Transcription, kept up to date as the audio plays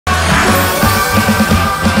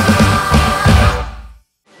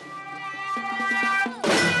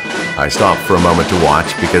I stop for a moment to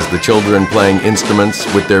watch because the children playing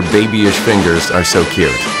instruments with their babyish fingers are so cute.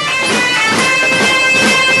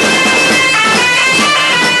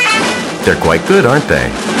 They're quite good, aren't they?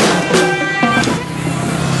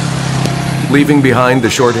 Leaving behind the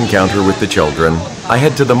short encounter with the children, I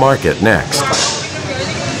head to the market next.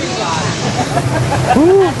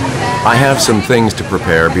 I have some things to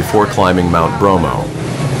prepare before climbing Mount Bromo.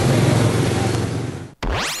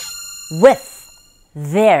 With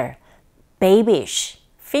their babyish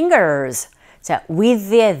fingers. 자, with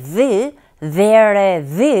the, their의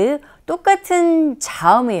the 똑같은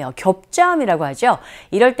자음이에요. 겹자음이라고 하죠.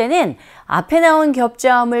 이럴 때는 앞에 나온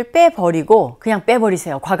겹자음을 빼버리고 그냥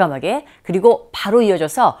빼버리세요. 과감하게. 그리고 바로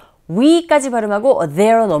이어져서 we까지 발음하고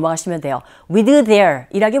there로 넘어가시면 돼요. with their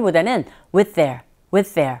이라기보다는 with their,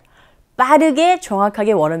 with their. 빠르게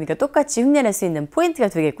정확하게 원어민과 똑같이 흉내낼 수 있는 포인트가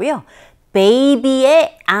되겠고요.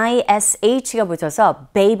 baby에 ish가 붙어서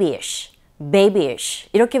babyish, babyish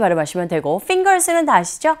이렇게 발음하시면 되고 fingers는 다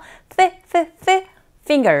아시죠?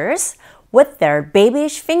 fingers with their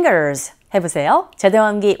babyish fingers 해보세요.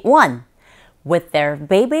 제대화음기 1 with their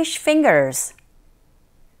babyish fingers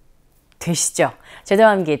되시죠?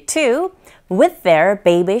 제대화음기 2 with their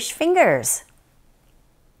babyish fingers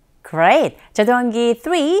Great! 제대화음기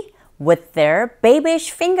 3 with their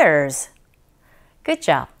babyish fingers Good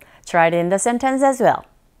job! Try it in the sentence as well.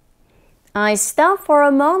 I stopped for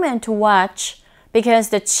a moment to watch because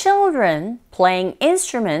the children playing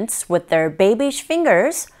instruments with their babyish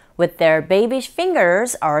fingers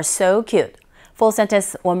are so cute. Full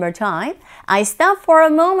sentence one more time. I stopped for a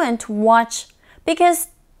moment to watch because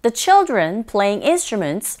the children playing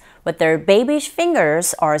instruments with their babyish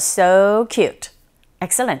fingers are so cute.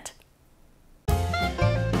 Excellent.